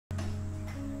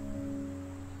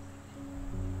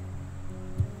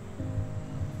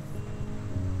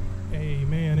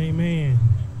Amen, amen.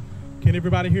 Can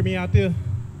everybody hear me out there?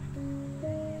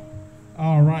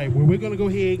 All right, well, we're going to go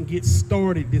ahead and get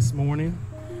started this morning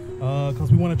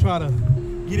because we want to try to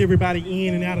get everybody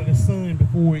in and out of the sun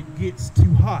before it gets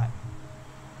too hot.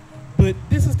 But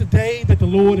this is the day that the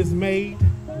Lord has made.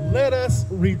 Let us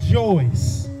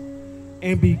rejoice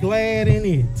and be glad in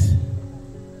it.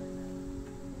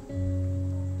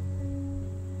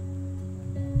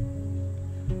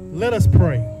 Let us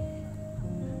pray.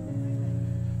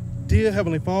 Dear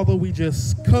Heavenly Father, we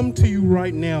just come to you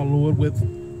right now, Lord, with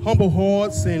humble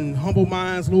hearts and humble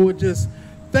minds, Lord, just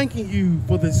thanking you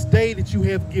for this day that you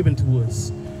have given to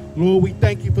us. Lord, we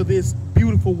thank you for this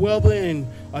beautiful weather and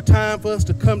a time for us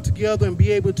to come together and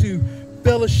be able to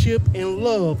fellowship and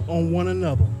love on one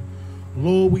another.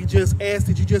 Lord, we just ask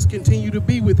that you just continue to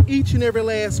be with each and every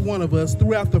last one of us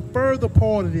throughout the further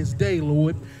part of this day,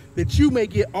 Lord, that you may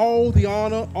get all the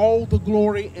honor, all the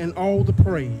glory, and all the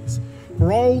praise.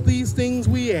 For all these things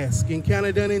we ask and count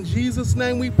it done in Jesus'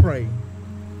 name we pray.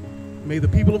 May the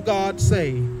people of God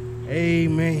say,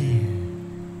 amen.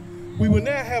 We will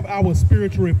now have our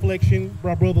spiritual reflection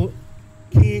by Brother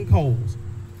Ken Coles.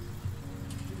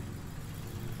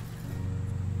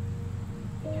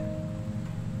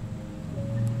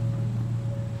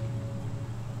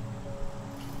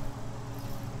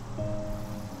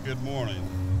 Good morning.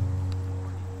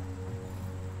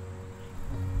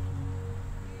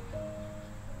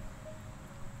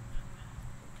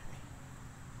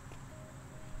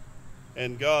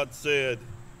 And God said,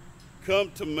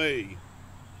 "Come to me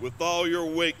with all your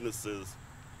weaknesses,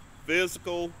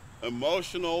 physical,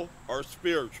 emotional, or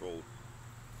spiritual.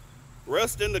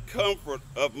 Rest in the comfort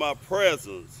of my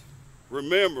presence,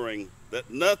 remembering that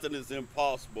nothing is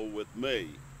impossible with me.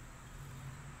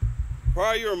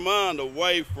 Pry your mind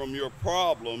away from your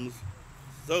problems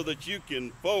so that you can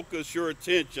focus your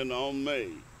attention on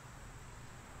me.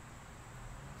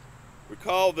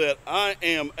 Recall that I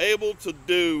am able to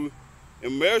do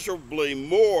immeasurably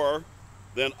more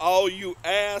than all you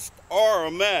asked or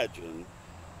imagined.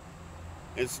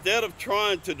 Instead of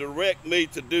trying to direct me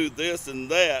to do this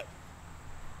and that,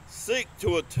 seek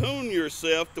to attune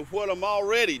yourself to what I'm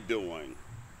already doing.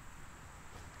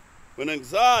 When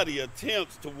anxiety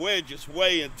attempts to wedge its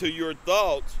way into your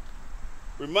thoughts,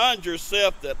 remind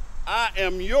yourself that I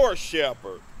am your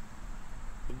shepherd.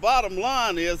 The bottom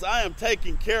line is I am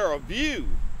taking care of you.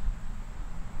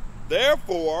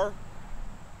 Therefore,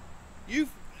 you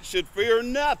should fear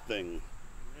nothing."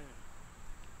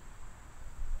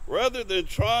 Rather than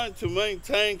trying to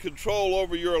maintain control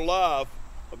over your life,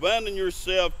 abandon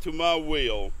yourself to my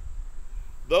will.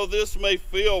 Though this may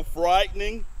feel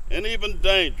frightening and even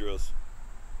dangerous,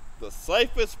 the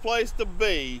safest place to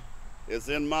be is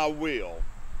in my will.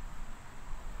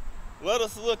 Let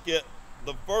us look at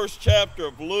the first chapter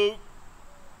of Luke,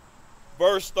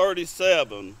 verse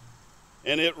 37,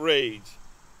 and it reads,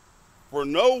 "For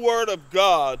no word of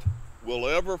God will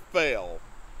ever fail."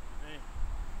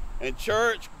 And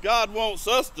church, God wants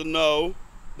us to know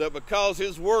that because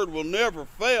his word will never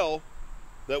fail,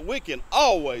 that we can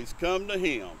always come to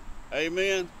him.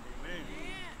 Amen. Amen.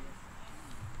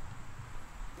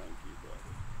 Thank you, brother.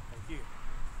 Thank you.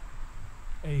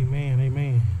 Amen,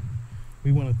 amen.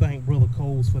 We want to thank Brother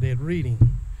Coles for that reading.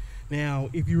 Now,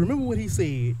 if you remember what he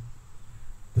said,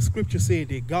 the scripture said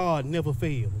that God never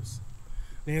fails.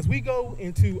 Now, as we go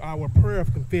into our prayer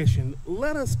of confession,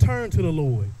 let us turn to the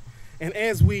Lord. And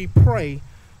as we pray,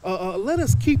 let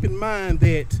us keep in mind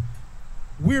that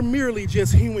we're merely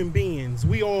just human beings.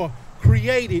 We are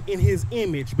created in his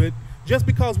image, but just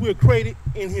because we're created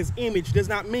in his image does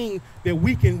not mean that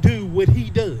we can do what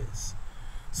he does.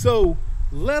 So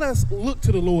let us look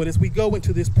to the Lord as we go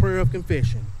into this prayer of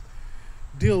confession.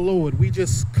 Dear Lord, we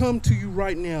just come to you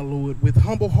right now, Lord, with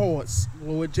humble hearts,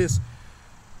 Lord, just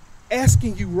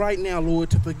asking you right now, Lord,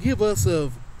 to forgive us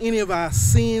of any of our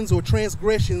sins or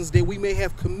transgressions that we may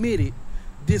have committed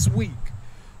this week.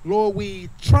 Lord, we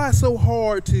try so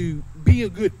hard to be a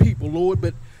good people, Lord,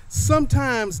 but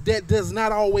sometimes that does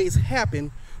not always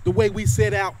happen the way we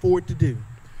set out for it to do.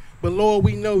 But Lord,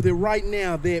 we know that right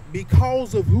now that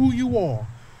because of who you are,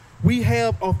 we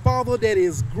have a Father that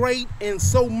is great and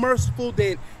so merciful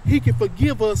that he can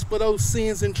forgive us for those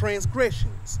sins and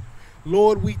transgressions.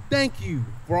 Lord, we thank you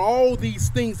for all these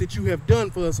things that you have done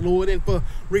for us, Lord, and for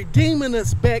redeeming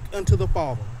us back unto the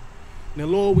Father. Now,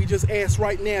 Lord, we just ask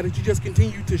right now that you just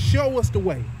continue to show us the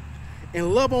way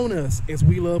and love on us as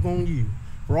we love on you.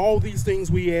 For all these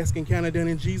things we ask and count it done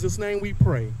in Jesus' name we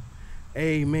pray.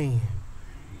 Amen.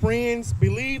 Friends,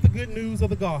 believe the good news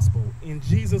of the gospel. In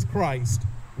Jesus Christ,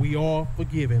 we are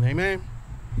forgiven. Amen.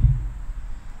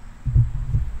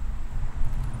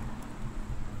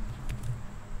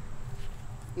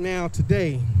 Now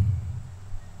today,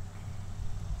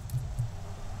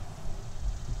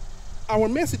 our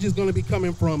message is going to be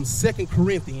coming from 2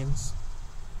 Corinthians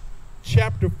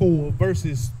chapter 4,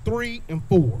 verses 3 and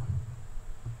 4.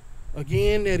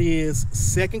 Again, that is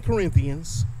 2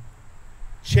 Corinthians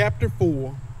chapter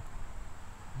 4,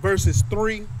 verses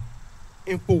 3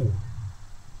 and 4.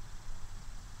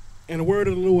 And the word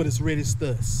of the Lord is read as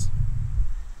thus.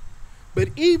 But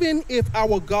even if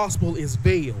our gospel is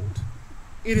veiled,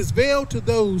 it is veiled to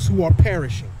those who are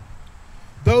perishing,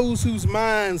 those whose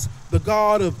minds the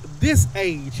God of this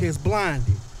age has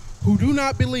blinded, who do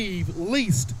not believe,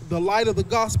 lest the light of the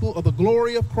gospel of the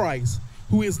glory of Christ,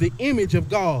 who is the image of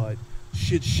God,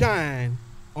 should shine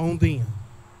on them.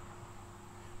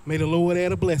 May the Lord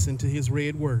add a blessing to his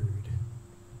read word.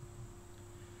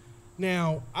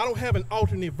 Now, I don't have an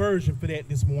alternate version for that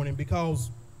this morning because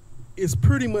it's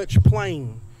pretty much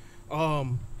plain.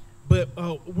 But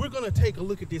we're going to take a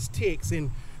look at this text,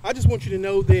 and I just want you to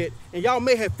know that, and y'all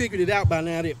may have figured it out by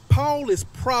now, that Paul is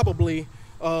probably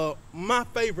my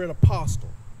favorite apostle.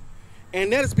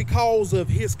 And that is because of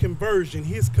his conversion,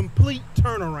 his complete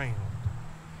turnaround.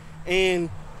 And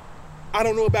I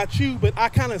don't know about you, but I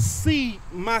kind of see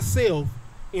myself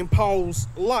in Paul's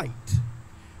light.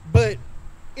 But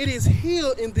it is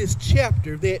here in this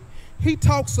chapter that he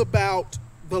talks about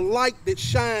the light that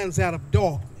shines out of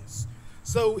darkness.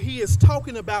 So he is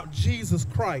talking about Jesus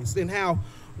Christ and how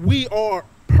we are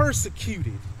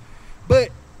persecuted. But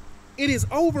it is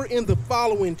over in the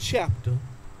following chapter,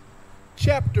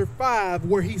 chapter 5,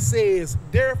 where he says,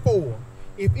 therefore,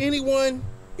 if anyone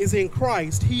is in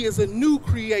Christ, he is a new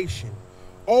creation.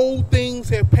 Old things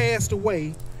have passed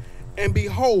away, and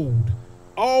behold,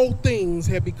 all things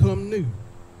have become new.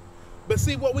 But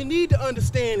see, what we need to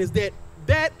understand is that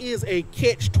that is a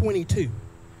catch-22.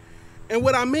 And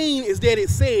what I mean is that it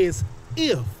says,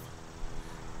 if.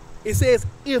 It says,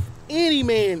 if any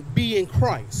man be in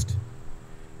Christ.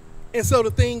 And so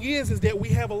the thing is that we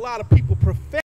have a lot of people professing